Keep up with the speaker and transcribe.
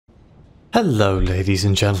Hello ladies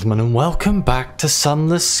and gentlemen and welcome back to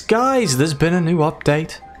Sunless Skies. There's been a new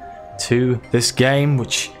update to this game,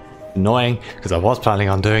 which annoying because I was planning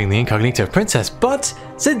on doing the incognito princess, but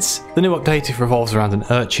since the new update revolves around an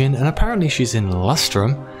urchin and apparently she's in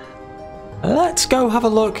Lustrum, let's go have a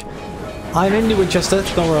look. I'm in New Winchester,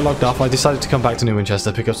 it's not where I logged off. I decided to come back to New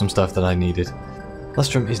Winchester, pick up some stuff that I needed.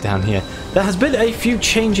 Lustrum is down here. There has been a few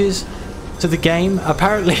changes to the game.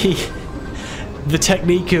 Apparently the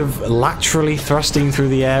technique of laterally thrusting through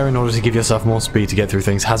the air in order to give yourself more speed to get through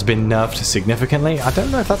things has been nerfed significantly. I don't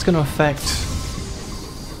know if that's going to affect...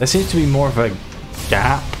 There seems to be more of a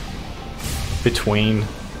gap between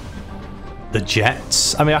the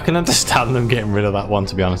jets. I mean, I can understand them getting rid of that one,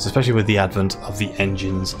 to be honest, especially with the advent of the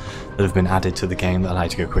engines that have been added to the game that allow you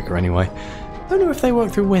to go quicker anyway. I don't know if they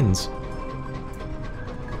work through winds.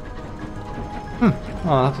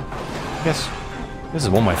 Well, I guess... This is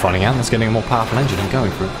one way of finding out. That's getting a more powerful engine and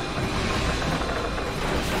going for it.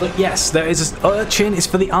 But yes, there is an urchin. It's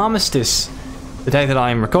for the armistice. The day that I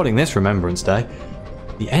am recording this, Remembrance Day.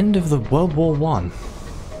 The end of the World War I.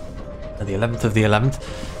 The 11th of the 11th.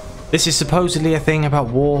 This is supposedly a thing about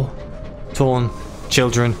war-torn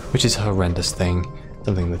children, which is a horrendous thing.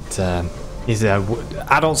 Something that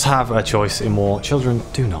adults have a choice in war. Children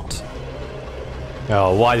do not.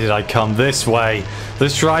 Oh, why did I come this way?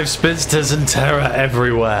 There's drive spinsters and terror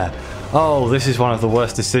everywhere. Oh, this is one of the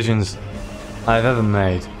worst decisions I've ever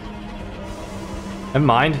made. Never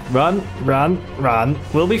mind. Run, run, run.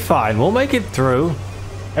 We'll be fine. We'll make it through.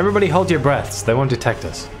 Everybody hold your breaths. They won't detect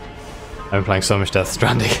us. I've been playing so much Death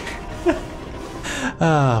Stranding.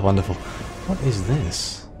 Ah, wonderful. What is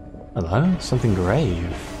this? Hello? Something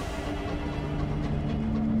grave.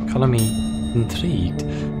 Color me intrigued.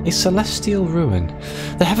 A celestial ruin.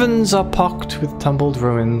 The heavens are pocked with tumbled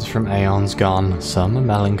ruins from aeons gone. Some are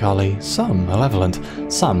melancholy, some malevolent,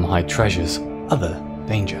 some hide treasures, other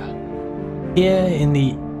danger. Here in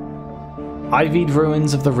the ivied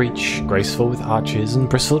ruins of the Reach, graceful with arches and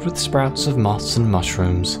bristled with sprouts of moss and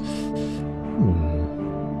mushrooms.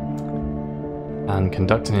 And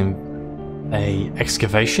conducting a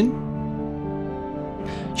excavation?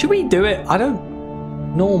 Should we do it? I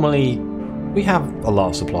don't normally... We have a lot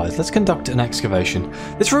of supplies. Let's conduct an excavation.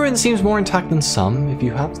 This ruin seems more intact than some. If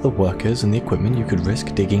you have the workers and the equipment, you could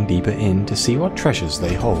risk digging deeper in to see what treasures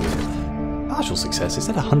they hold. Partial success. Is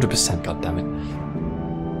that 100%? Goddammit.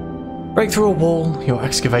 Break through a wall. Your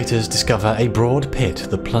excavators discover a broad pit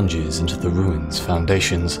that plunges into the ruin's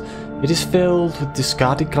foundations. It is filled with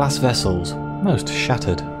discarded glass vessels, most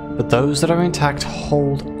shattered. But those that are intact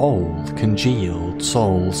hold old, congealed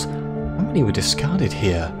souls. How many were discarded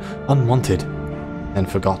here, unwanted, and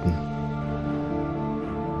forgotten?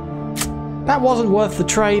 That wasn't worth the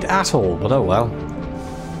trade at all, but oh well.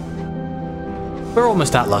 We're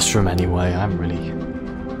almost at Lustrum anyway. I haven't really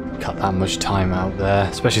cut that much time out there,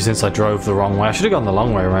 especially since I drove the wrong way. I should have gone the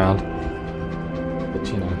long way around. But,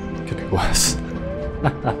 you know, it could be worse.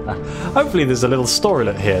 Hopefully there's a little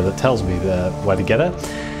storylet here that tells me where to get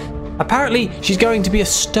her. Apparently, she's going to be a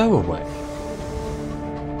stowaway.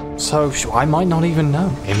 So, I might not even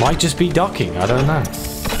know. It might just be docking, I don't know.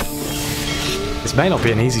 This may not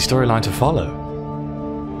be an easy storyline to follow.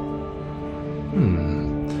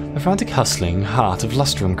 The frantic hustling heart of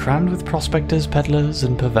Lustrum, crammed with prospectors, peddlers,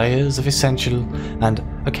 and purveyors of essential and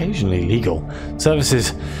occasionally legal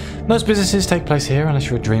services. Most businesses take place here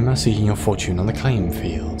unless you're a dreamer seeking your fortune on the claim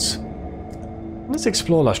fields. Let's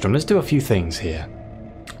explore Lustrum. Let's do a few things here.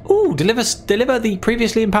 Ooh, deliver the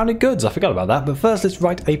previously impounded goods. I forgot about that, but first let's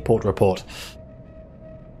write a port report.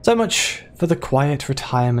 So much for the quiet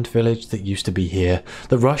retirement village that used to be here.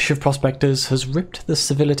 The rush of prospectors has ripped the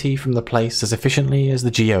civility from the place as efficiently as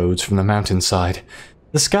the geodes from the mountainside.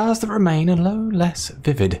 The scars that remain are no less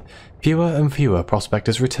vivid. Fewer and fewer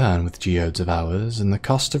prospectors return with geodes of ours, and the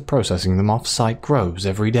cost of processing them off-site grows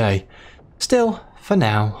every day. Still, for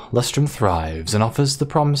now, Lustrum thrives and offers the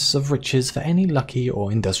promise of riches for any lucky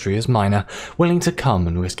or industrious miner willing to come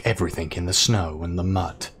and risk everything in the snow and the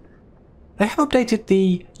mud. They have updated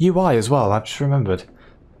the UI as well, I've just remembered.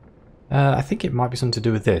 I think it might be something to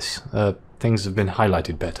do with this. Things have been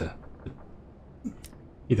highlighted better.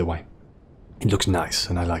 Either way, it looks nice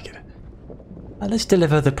and I like it. Let's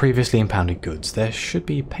deliver the previously impounded goods. There should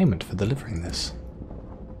be payment for delivering this.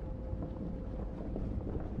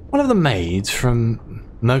 One of the maids from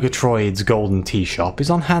Murgatroyd's Golden Tea Shop is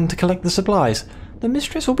on hand to collect the supplies. The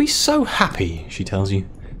mistress will be so happy, she tells you.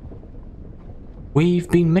 We've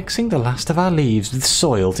been mixing the last of our leaves with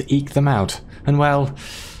soil to eke them out, and well,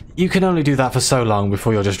 you can only do that for so long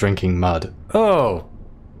before you're just drinking mud. Oh!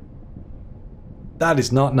 That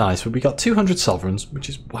is not nice, but we got 200 sovereigns, which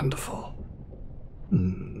is wonderful.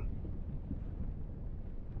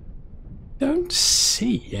 Don't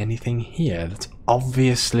see anything here that's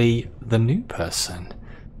obviously the new person.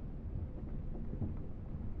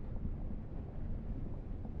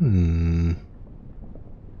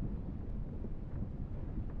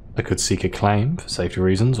 I could seek a claim for safety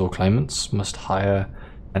reasons, or claimants must hire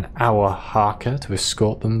an hour harker to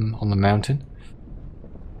escort them on the mountain.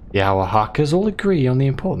 The hour harkers all agree on the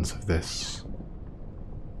importance of this.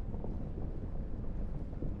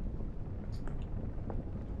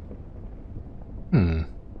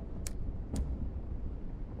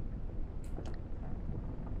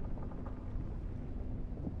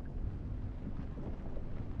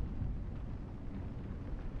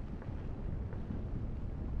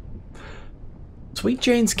 Sweet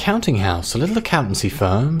Jane's counting house, a little accountancy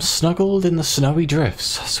firm, snuggled in the snowy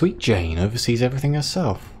drifts. Sweet Jane oversees everything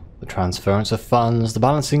herself. The transference of funds, the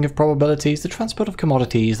balancing of probabilities, the transport of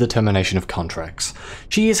commodities, the termination of contracts.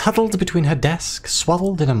 She is huddled between her desk,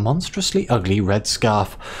 swaddled in a monstrously ugly red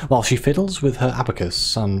scarf, while she fiddles with her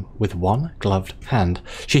abacus with one gloved hand.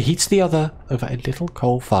 She heats the other over a little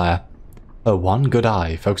coal fire. Her one good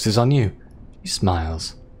eye focuses on you. She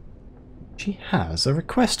smiles. She has a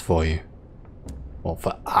request for you. Or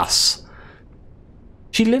for us.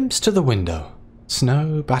 She limps to the window.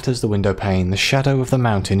 Snow batters the window pane. The shadow of the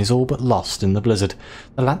mountain is all but lost in the blizzard.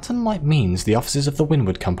 The lantern light means the offices of the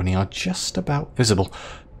Windward Company are just about visible.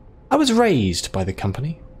 I was raised by the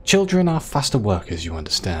company. Children are faster workers, you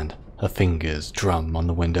understand. Her fingers drum on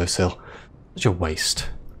the windowsill. Such a waste.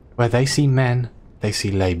 Where they see men, they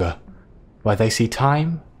see labour. Where they see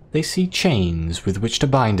time, they see chains with which to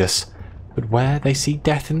bind us. But where they see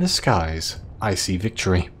death in the skies, I see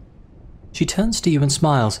victory. She turns to you and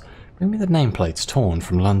smiles. Bring me the nameplates torn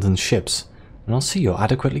from London's ships, and I'll see you're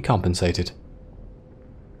adequately compensated.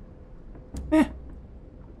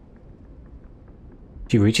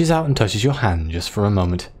 She reaches out and touches your hand just for a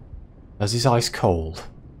moment. As is ice cold.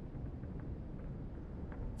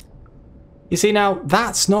 You see, now,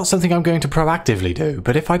 that's not something I'm going to proactively do,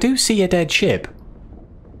 but if I do see a dead ship,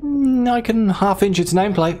 I can half-inch its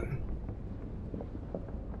nameplate.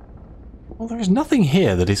 Well, there is nothing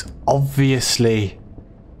here that is obviously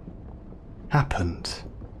happened.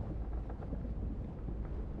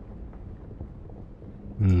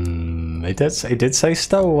 It did say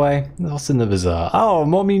stowaway. What's in the bazaar? Oh,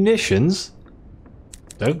 more munitions?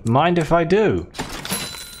 Don't mind if I do.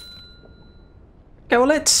 Okay, well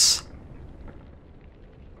let's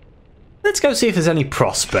go see if there's any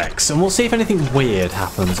prospects, and we'll see if anything weird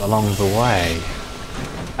happens along the way.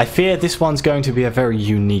 I fear this one's going to be a very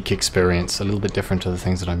unique experience, a little bit different to the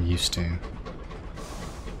things that I'm used to.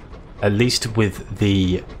 At least with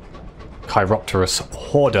the Chiropterus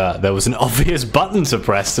Hoarder, there was an obvious button to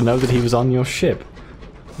press to know that he was on your ship.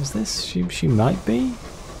 Is this? She might be?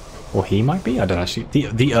 Or he might be? I don't know.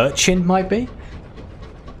 The Urchin might be?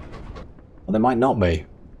 Well, they might not be.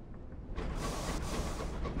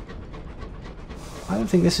 I don't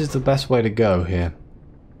think this is the best way to go here.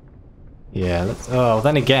 Yeah, let's... Oh,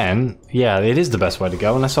 then again, yeah, it is the best way to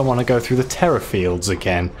go, unless I want to go through the terror fields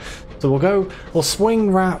again. So we'll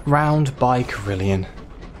swing round by Carillion.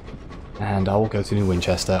 And I will go to New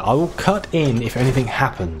Winchester. I will cut in if anything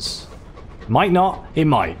happens. Might not, it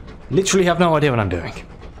might. Literally have no idea what I'm doing.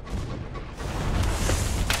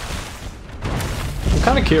 I'm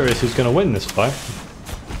kind of curious who's going to win this fight.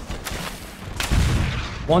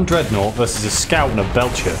 One Dreadnought versus a Scout and a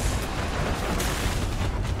Belcher.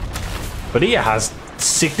 But he has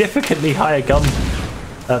significantly higher gun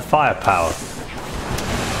firepower.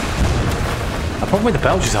 The problem with the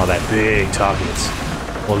Belchers are they're big targets.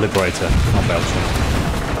 Or Liberator, not Belcher.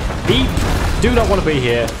 Eep! Do not want to be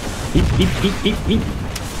here. Eep, eep, eep, eep, eep.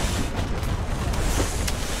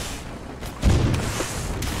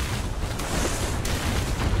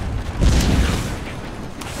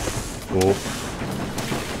 Oh.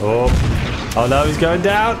 Oh. Oh no, he's going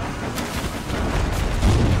down.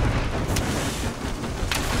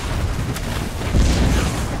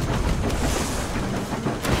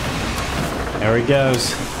 There he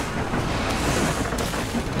goes.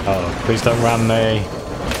 Oh, please don't ram me.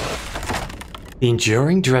 The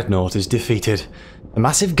enduring Dreadnought is defeated. The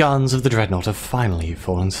massive guns of the Dreadnought have finally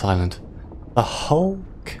fallen silent. The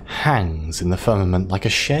hulk hangs in the firmament like a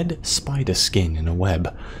shed spider skin in a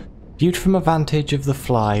web. Viewed from a vantage of the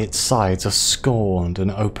fly, its sides are scorned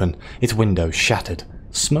and open, its windows shattered.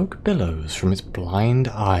 Smoke billows from its blind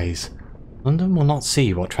eyes. London will not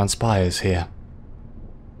see what transpires here.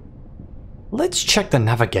 Let's check the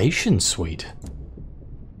navigation suite.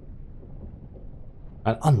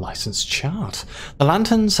 An unlicensed chart. The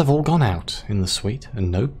lanterns have all gone out in the suite, and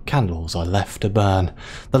no candles are left to burn.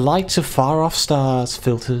 The light of far-off stars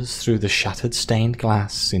filters through the shattered stained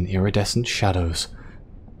glass in iridescent shadows.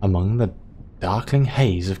 Among the darkling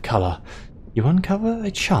haze of colour, you uncover a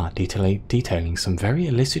chart detailing some very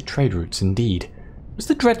illicit trade routes indeed. Was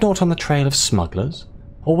the dreadnought on the trail of smugglers,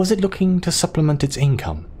 or was it looking to supplement its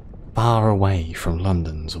income, far away from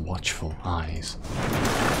London's watchful eyes?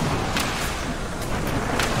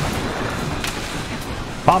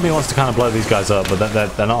 Part of me wants to kind of blow these guys up, but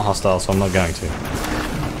they're not hostile, so I'm not going to.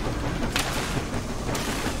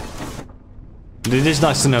 But it is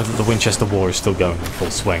nice to know that the Winchester War is still going in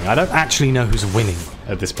full swing. I don't actually know who's winning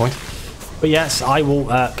at this point. But yes, I will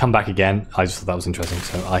come back again. I just thought that was interesting,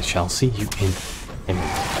 so I shall see you in a minute.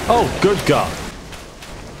 Oh, good God!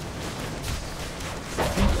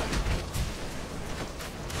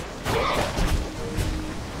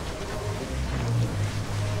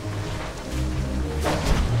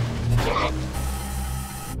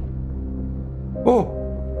 Oh,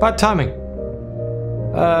 bad timing.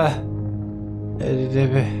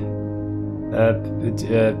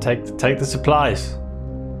 Take the supplies.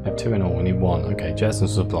 I have 2 in all, we need 1. Okay, Jason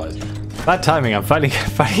supplies. Bad timing, I'm finally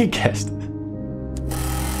a guest.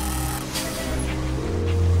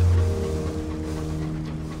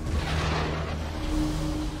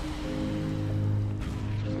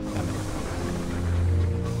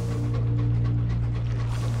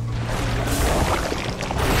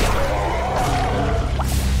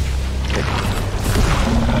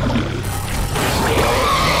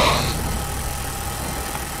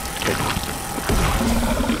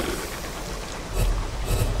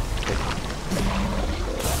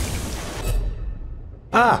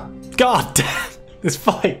 God damn this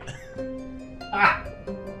fight.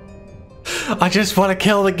 I just want to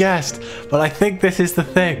kill the guest, but I think this is the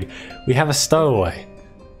thing. We have a stowaway.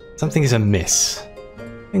 Something is amiss.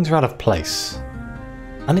 Things are out of place.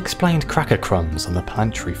 Unexplained cracker crumbs on the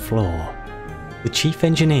pantry floor. The chief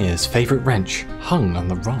engineer's favourite wrench hung on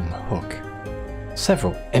the wrong hook.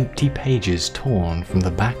 Several empty pages torn from the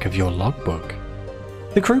back of your logbook.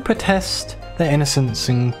 The crew protest their innocence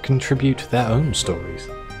and contribute their own stories.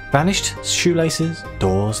 Vanished shoelaces,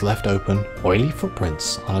 doors left open, oily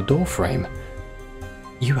footprints on a door frame.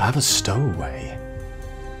 You have a stowaway.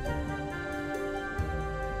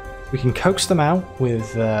 We can coax them out with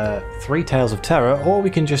 3 tales of terror, or we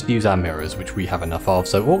can just use our mirrors, which we have enough of.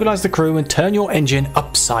 So organise the crew and turn your engine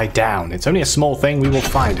upside down. It's only a small thing, we will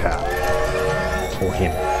find her. Or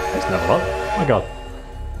him. There's another one. Oh my God.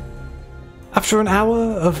 After an hour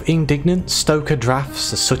of indignant stoker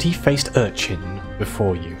drafts a sooty-faced urchin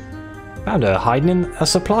before you. Found her hiding in a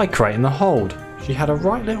supply crate in the hold. She had a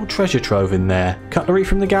right little treasure trove in there. Cutlery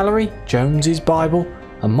from the gallery, Jones's Bible,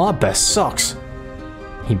 and my best socks.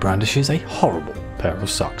 He brandishes a horrible pair of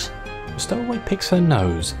socks. The stowaway picks her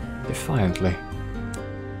nose defiantly.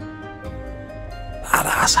 That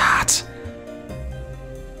ass hat!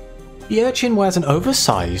 The urchin wears an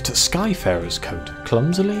oversized skyfarer's coat,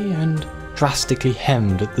 clumsily and drastically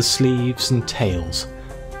hemmed at the sleeves and tails.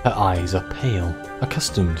 Her eyes are pale,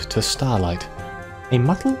 accustomed to starlight. A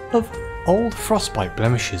muddle of old frostbite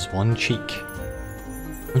blemishes one cheek.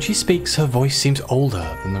 When she speaks, her voice seems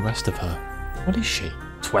older than the rest of her. What is she?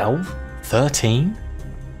 12? 13?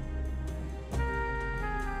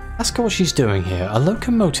 Ask her what she's doing here. A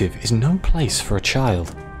locomotive is no place for a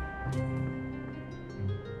child.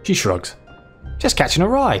 She shrugs. Just catching a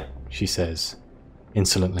ride, she says,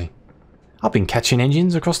 insolently. I've been catching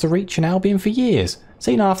engines across the Reach and Albion for years.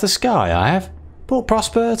 Seen half the sky, I have. Port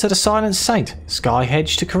Prosper to the Silent Saint, Sky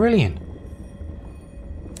Hedge to Carillion.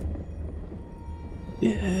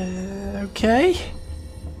 Okay.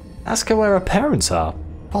 Ask her where her parents are.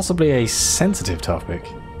 Possibly a sensitive topic.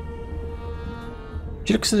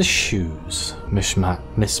 She looks at the shoes,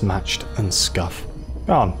 mismatched and scuff.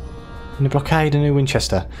 Gone. In the blockade of New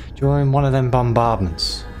Winchester, during one of them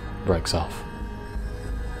bombardments. Breaks off.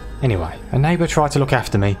 Anyway, a neighbour tried to look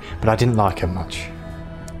after me, but I didn't like her much.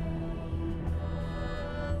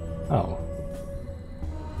 Oh.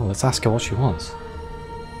 Well, let's ask her what she wants.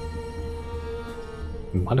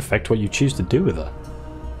 It might affect what you choose to do with her.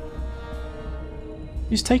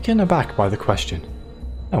 She's taken aback by the question.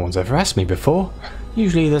 No one's ever asked me before.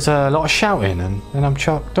 Usually there's a lot of shouting and then I'm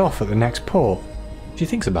chucked off at the next port. She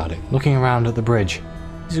thinks about it, looking around at the bridge.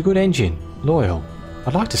 He's a good engine, loyal.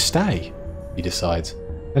 I'd like to stay, he decides,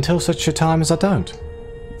 until such a time as I don't.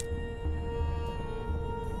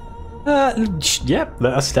 Yep,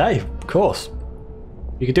 let us stay, of course.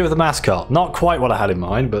 You could do with a mascot. Not quite what I had in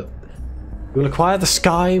mind, but we will acquire the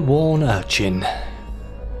Sky-Worn Urchin.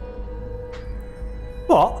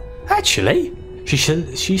 What? Actually?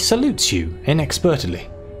 She salutes you inexpertedly.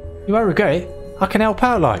 You won't regret it. I can help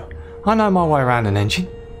out, like. I know my way around an engine.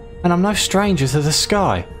 And I'm no stranger to the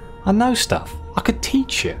sky. I know stuff. I could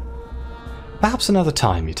teach you. Perhaps another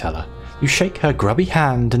time, you tell her. You shake her grubby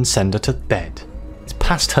hand and send her to bed. It's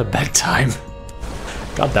past her bedtime.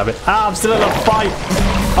 God damn it. Ah, I'm still in a fight!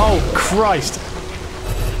 Oh, Christ!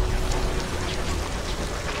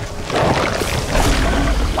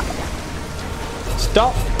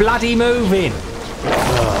 Stop bloody moving!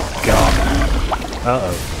 Oh, God.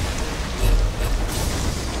 Uh-oh.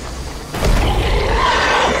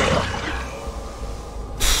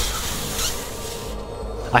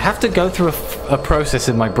 I have to go through a process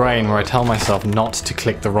in my brain where I tell myself not to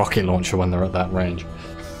click the rocket launcher when they're at that range.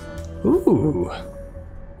 Ooh.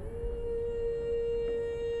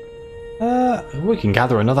 We can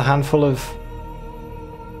gather another handful of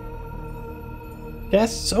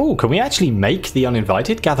guests. Oh, can we actually make the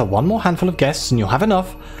uninvited? Gather one more handful of guests and you'll have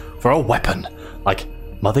enough for a weapon. Like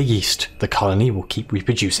Mother Yeast, the colony will keep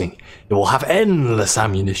reproducing. It will have endless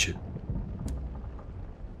ammunition.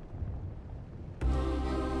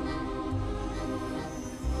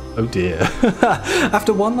 Oh dear.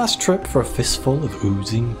 After one last trip for a fistful of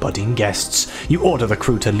oozing, budding guests, you order the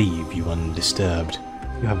crew to leave you undisturbed.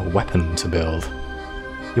 You have a weapon to build.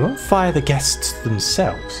 You won't fire the guests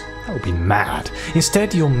themselves. That would be mad.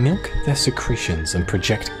 Instead, you'll milk their secretions and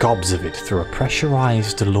project gobs of it through a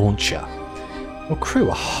pressurized launcher. Your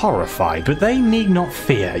crew are horrified, but they need not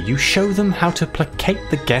fear. You show them how to placate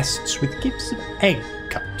the guests with gifts of egg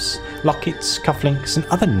cups, lockets, cufflinks, and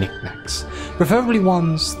other knickknacks, preferably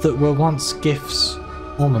ones that were once gifts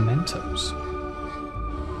or mementos.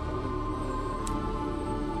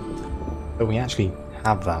 But we actually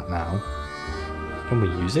have that now. Can we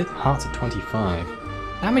use it? Hearts at 25.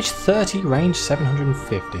 Damage 30, range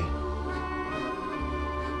 750.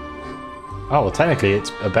 Oh, well, technically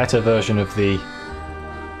it's a better version of the...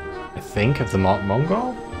 I think, of the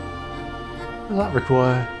Mongol? Does that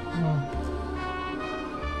require... Oh.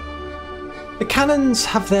 The cannons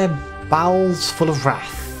have their bowels full of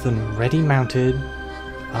wrath, and ready mounted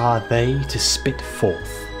are they to spit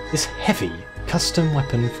forth. This heavy, custom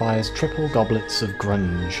weapon fires triple goblets of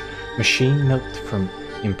grunge, machine milked from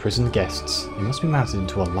imprisoned guests. It must be mounted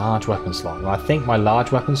into a large weapon slot. Well, I think my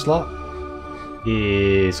large weapon slot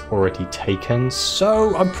is already taken,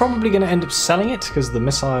 so I'm probably going to end up selling it because the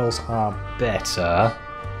missiles are better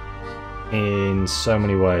in so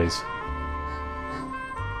many ways.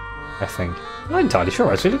 I think. I'm not entirely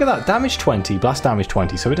sure actually. Look at that. Damage 20, blast damage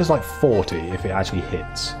 20, so it does like 40 if it actually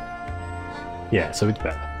hits. Yeah, so it's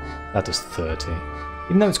better. That does 30.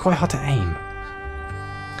 Even though it's quite hard to aim.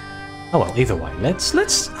 Oh well, either way.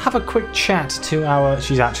 Let's have a quick chat to our...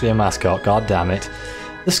 She's actually a mascot, god damn it.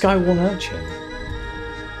 The Sky-Worn Urchin.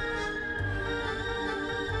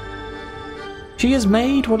 She has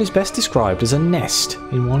made what is best described as a nest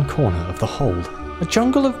in one corner of the hold. A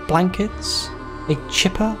jungle of blankets, a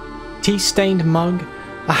chipper, tea-stained mug,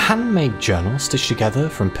 a handmade journal stitched together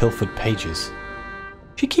from pilfered pages.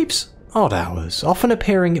 She keeps odd hours, often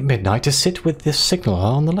appearing at midnight to sit with the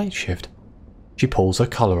signaller on the late shift. She pulls her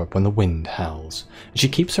collar up when the wind howls, and she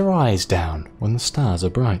keeps her eyes down when the stars are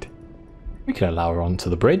bright. We can allow her onto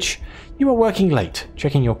the bridge. You are working late,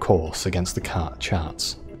 checking your course against the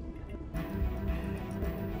charts.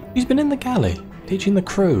 She's been in the galley, teaching the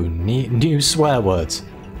crew new swear words,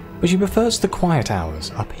 but she prefers the quiet hours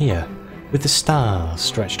up here, with the stars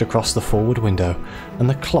stretched across the forward window and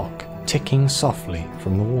the clock ticking softly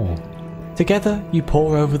from the wall. Together you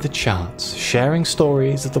pore over the charts, sharing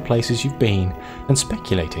stories of the places you've been and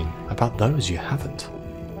speculating about those you haven't.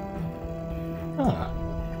 Ah.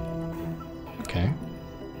 Okay.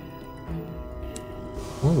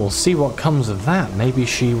 Well, we'll see what comes of that. Maybe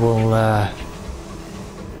she will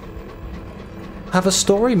have a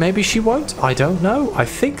story, maybe she won't. I don't know. I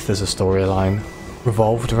think there's a storyline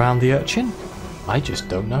revolved around the urchin. I just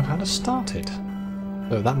don't know how to start it.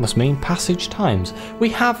 So that must mean passage times. We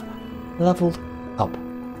have leveled up.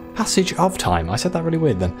 Passage of time. I said that really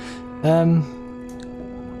weird then.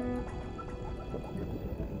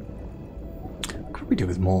 Could we do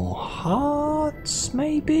with more hearts,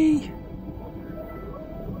 maybe?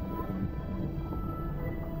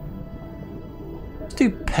 Let's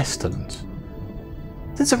do pestilence.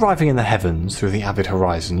 Since arriving in the heavens through the avid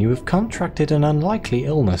horizon, you have contracted an unlikely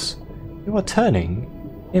illness. You are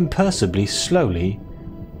turning, imperceptibly slowly,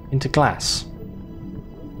 into glass.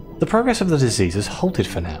 The progress of the disease has halted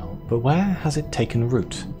for now, but where has it taken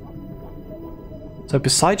root? So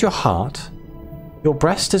beside your heart, your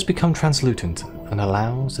breast has become translucent, and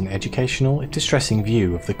allows an educational, if distressing,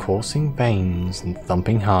 view of the coursing veins and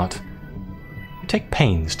thumping heart. We take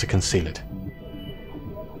pains to conceal it.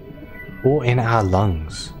 Or in our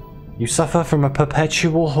lungs. You suffer from a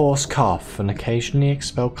perpetual hoarse cough and occasionally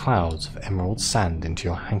expel clouds of emerald sand into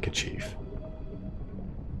your handkerchief.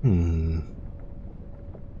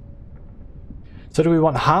 So do we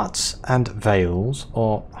want hearts and veils,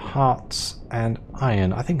 or hearts and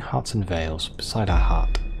iron? I think hearts and veils beside our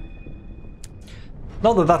heart.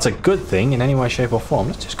 Not that that's a good thing in any way, shape or form.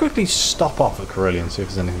 Let's just quickly stop off at Carillion and see if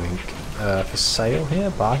there's anything for sale here,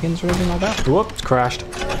 bargains or anything like that. Whoops, crashed.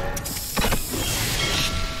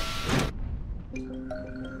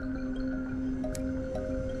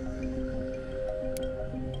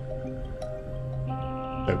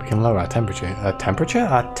 So we can lower our temperature.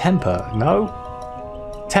 Our temper? No.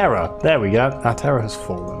 Terror. There we go. Our terror has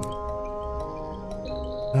fallen.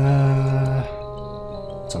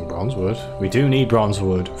 Some bronze wood. We do need bronze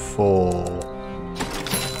wood for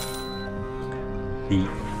the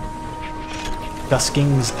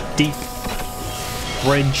Dusking's Deep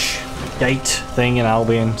Bridge Gate thing in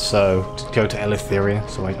Albion. So to go to Eleutheria.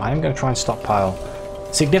 So I am going to try and stockpile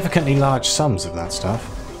significantly large sums of that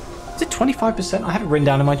stuff. Is it 25%? I have it written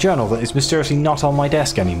down in my journal that it's mysteriously not on my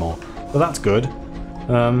desk anymore. Well, that's good.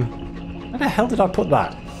 Where the hell did I put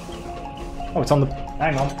that? Oh, it's on the...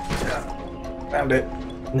 Hang on. Found it.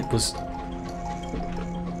 And it was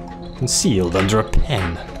concealed under a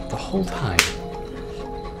pen the whole time.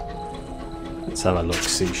 Let's have a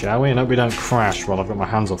look-see, shall we? And hope we don't crash while I've got my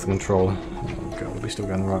hands off the controller. Oh god, are we still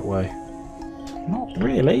going the right way? Not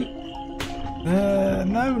really.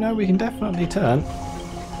 No, we can definitely turn.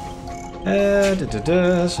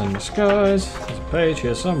 Sunless Skies. There's a page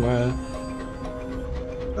here somewhere.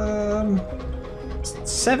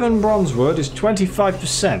 7 bronze wood is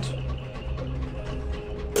 25%.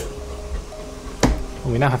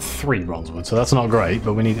 Well, we now have 3 bronze wood, so that's not great,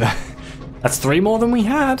 but we need... that's 3 more than we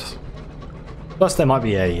had! Plus there might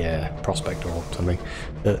be a prospect or something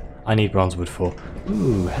that I need bronze wood for.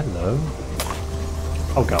 Ooh, hello.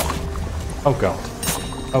 Oh god. Oh god.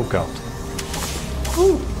 Oh god.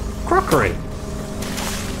 Ooh, crockery!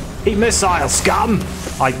 Eat missile, scum!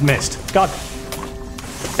 I missed. God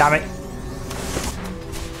damn it.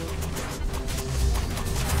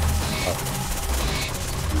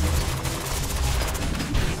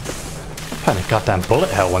 Kind of goddamn bullet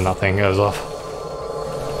hell when that thing goes off.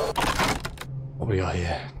 What we got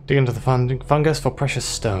here? Dig into the fungus for precious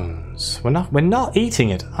stones. We're not eating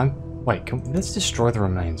it. Wait, let's destroy the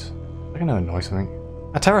remains. Am I gonna annoy something?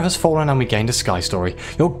 A terror has fallen and we gained a sky story.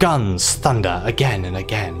 Your guns thunder again and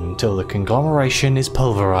again until the conglomeration is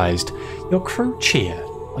pulverized. Your crew cheer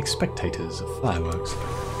like spectators of fireworks.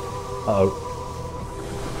 Uh-oh.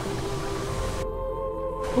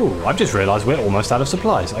 Ooh, I've just realised we're almost out of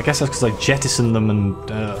supplies. I guess that's because I jettisoned them and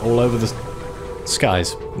all over the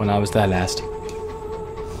skies when I was there last.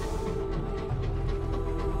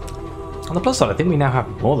 On the plus side, I think we now have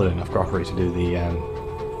more than enough crockery to do the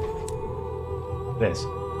this.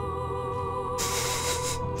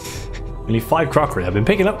 We need 5 crockery. I've been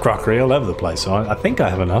picking up crockery all over the place, so I think I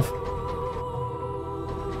have enough.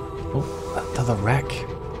 Oh, another wreck.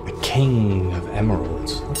 The King of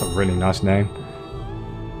Emeralds. That's a really nice name.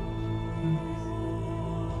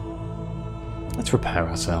 Let's repair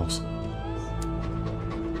ourselves.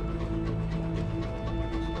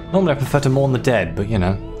 Normally I prefer to mourn the dead, but you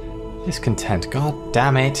know, discontent. God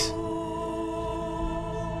damn it.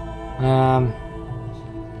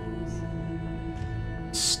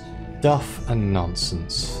 Stuff and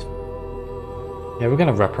nonsense. Yeah, we're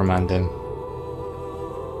gonna reprimand him.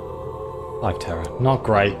 5 terror. Not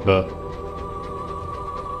great, but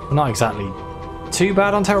we're not exactly too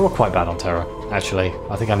bad on terror. We're quite bad on terror, actually.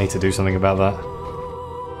 I think I need to do something about that.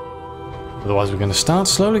 Otherwise we're going to start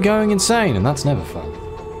slowly going insane, and that's never fun.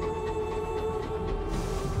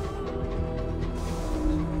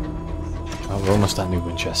 Oh, we're almost at New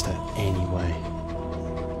Winchester anyway.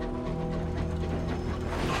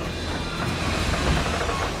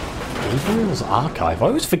 Gabriel's Archive. I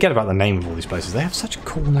always forget about the name of all these places. They have such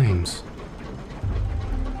cool names.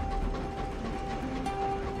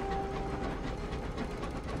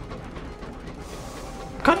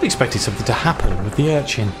 I kind of expected something to happen with the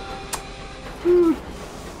urchin.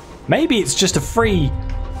 Maybe it's just a free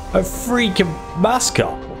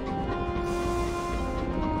mascot.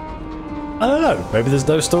 I don't know. Maybe there's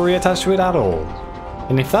no story attached to it at all.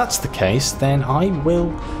 And if that's the case, then I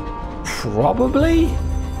will probably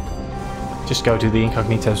just go to the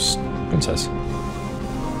Incognito Princess.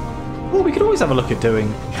 Well, we could always have a look at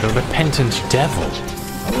doing the Repentant Devil.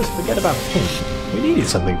 I always forget about him. We needed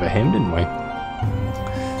something for him, didn't we?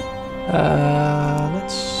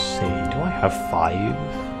 Let's see. Do I have 5?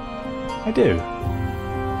 I do.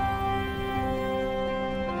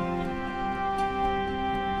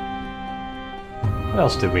 What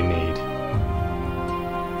else do we need?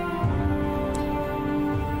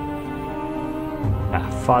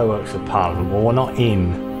 Fireworks of Parliament. Well, we're not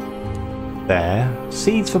in there.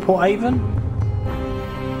 Seeds for Port Avon?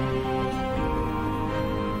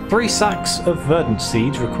 3 sacks of verdant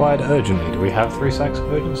seeds required urgently. Do we have 3 sacks of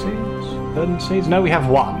verdant seeds? Verdant seeds? No, we have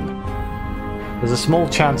 1. There's a small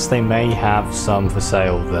chance they may have some for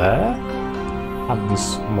sale there.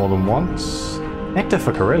 Happens more than once. Nectar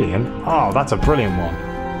for Carillion? Oh, that's a brilliant one.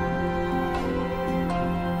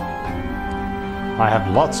 I have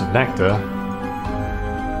lots of nectar.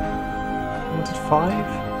 Wanted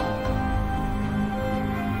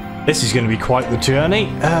 5? This is going to be quite the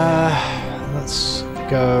journey. Let's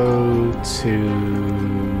go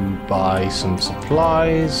to buy some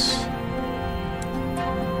supplies.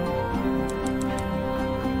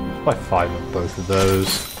 Buy 5 of both of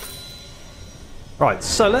those. Right,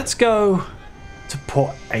 so let's go to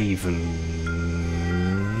Port Avon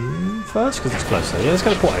first, because it's closer. Yeah, let's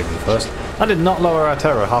go to Port Avon first. I did not lower our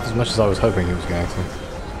terror half as much as I was hoping it was going to.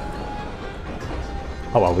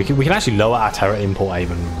 Oh well, we can actually lower our terror in Port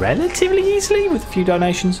Avon relatively easily with a few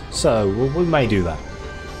donations, so we may do that.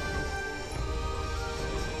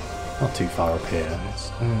 Not too far up here.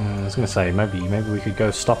 I was going to say, maybe we could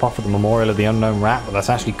go stop off at the Memorial of the Unknown Rat, but that's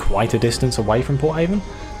actually quite a distance away from Port Avon.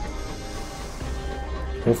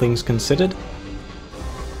 All things considered.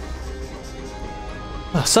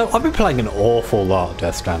 So, I've been playing an awful lot of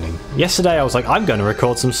Death Stranding. Yesterday I was like, I'm going to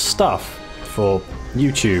record some stuff for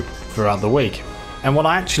YouTube throughout the week. And what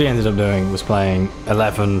I actually ended up doing was playing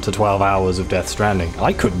 11 to 12 hours of Death Stranding.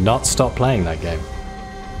 I could not stop playing that game.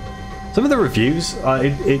 Some of the reviews,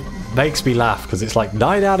 it makes me laugh because it's like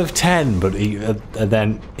 9 out of 10, but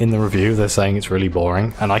then in the review they're saying it's really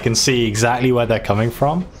boring. And I can see exactly where they're coming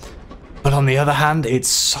from. But on the other hand, it's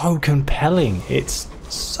so compelling. It's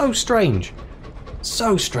so strange.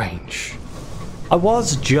 So strange. I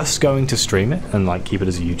was just going to stream it and like keep it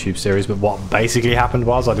as a YouTube series, but what basically happened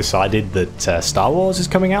was I decided that Star Wars is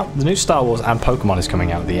coming out. The new Star Wars and Pokemon is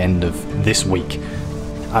coming out at the end of this week.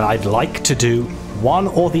 And I'd like to do one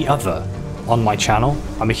or the other on my channel.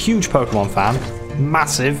 I'm a huge Pokemon fan.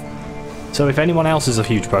 Massive. So if anyone else is a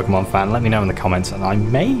huge Pokemon fan, let me know in the comments and I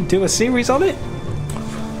may do a series on it.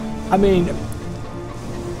 I mean,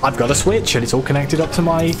 I've got a Switch and it's all connected up to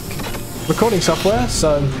my recording software,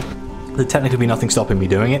 so there'd technically be nothing stopping me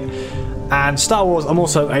doing it. And Star Wars, I'm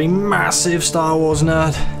also a massive Star Wars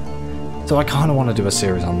nerd, so I kind of want to do a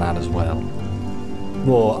series on that as well.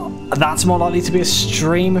 Well, that's more likely to be a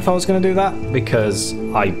stream if I was going to do that, because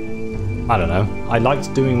I don't know, I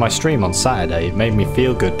liked doing my stream on Saturday. It made me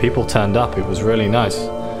feel good. People turned up, it was really nice.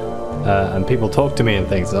 And people talk to me and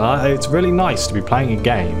things, and it's really nice to be playing a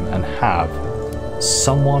game and have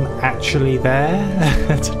someone actually there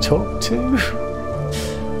to talk to.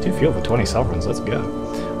 Do feel for 20 sovereigns, let's go.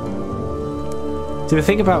 So the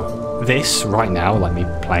thing about this right now, like me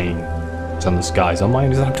playing Sunless Skies on my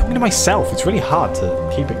own, is that I'm talking to myself. It's really hard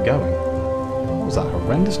to keep it going. What was that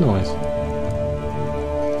horrendous noise?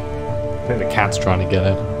 I think the cat's trying to get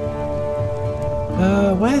in.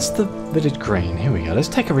 Where's the village green? Here we go. Let's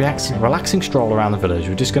take a relaxing stroll around the village.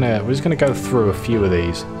 We're just gonna go through a few of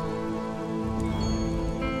these.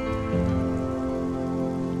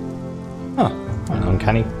 Huh, an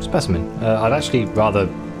uncanny specimen. I'd actually rather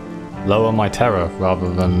lower my terror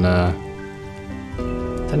rather than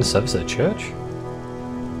attend a service at a church.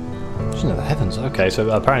 Vision of the heavens. Okay, so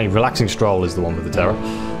apparently relaxing stroll is the one with the terror.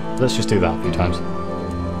 Let's just do that a few times.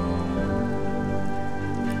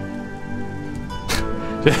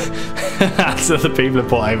 So the people at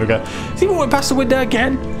Port Avon go, is he walking past the window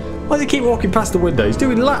again? Why does he keep walking past the window? He's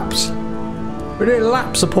doing laps. We're doing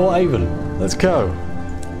laps of Port Avon. Let's go.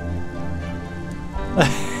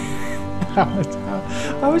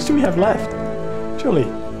 How much do we have left? Surely.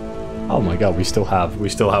 Oh my god, we still have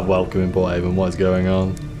welcome in Port Avon. What is going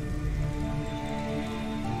on?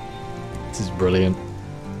 This is brilliant.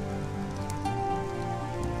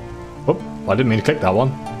 Oh, I didn't mean to click that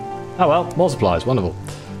one. Oh well, more supplies, wonderful.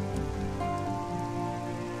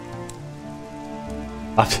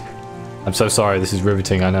 I'm so sorry, this is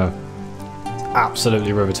riveting, I know. It's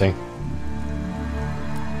absolutely riveting.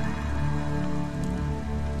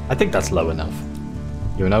 I think that's low enough.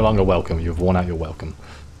 You're no longer welcome, you've worn out your welcome.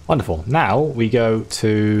 Wonderful. Now we go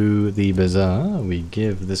to the bazaar. We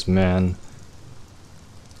give this man...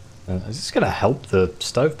 is this going to help the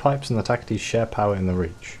stovepipes and the Taketis share power in the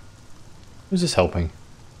Reach? Who's this helping?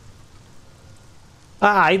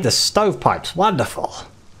 Ah, I ate the stovepipes. Wonderful.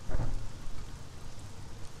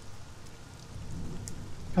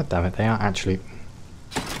 God damn it, they are actually...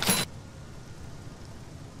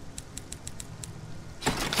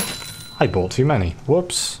 I bought too many.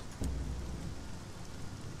 Whoops.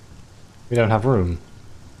 We don't have room.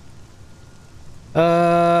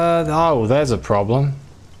 Oh, there's a problem.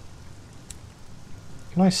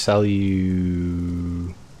 Can I sell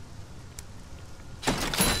you...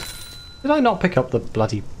 Did I not pick up the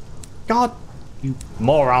bloody... God, you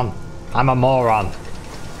moron. I'm a moron.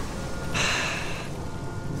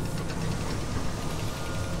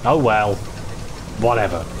 Oh well.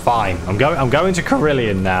 Whatever. Fine. I'm going to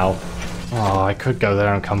Carillion now. Oh, I could go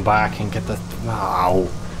there and come back and get the... Oh.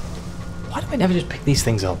 Why do I never just pick these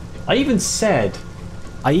things up? I even said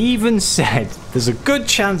there's a good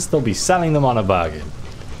chance they'll be selling them on a bargain.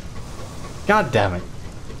 God damn it.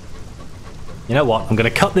 You know what? I'm going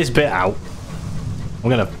to cut this bit out. I'm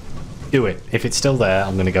going to do it. If it's still there,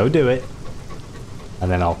 I'm going to go do it. And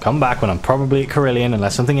then I'll come back when I'm probably at Carillion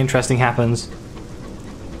unless something interesting happens.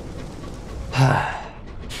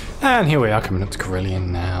 And here we are coming up to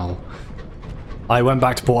Carillion now. I went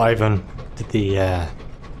back to Port Ivan, did the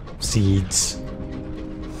seeds.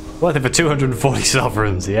 Worth it for 240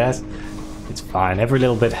 sovereigns, yes? It's fine, every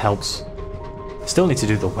little bit helps. Still need to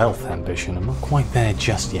do the wealth ambition, I'm not quite there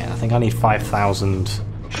just yet. I think I need 5,000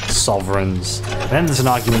 sovereigns. And then there's an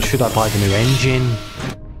argument, should I buy the new engine?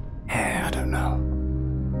 Yeah, I don't know.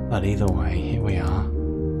 But either way, here we are.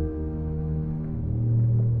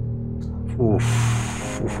 Oof,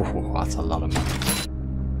 that's a lot of money.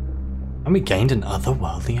 And we gained an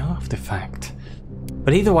otherworldly artifact.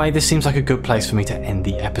 But either way, this seems like a good place for me to end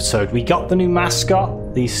the episode. We got the new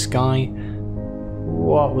mascot, the Sky...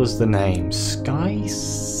 What was the name?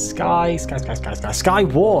 Sky-Worn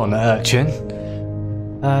Urchin.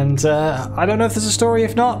 And I don't know if there's a story,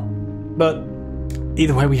 if not. But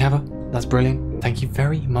either way, we have her. That's brilliant. Thank you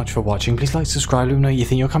very much for watching. Please like, subscribe, let me know what you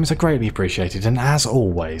think. Your comments are greatly appreciated. And as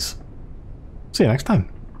always, see you next time.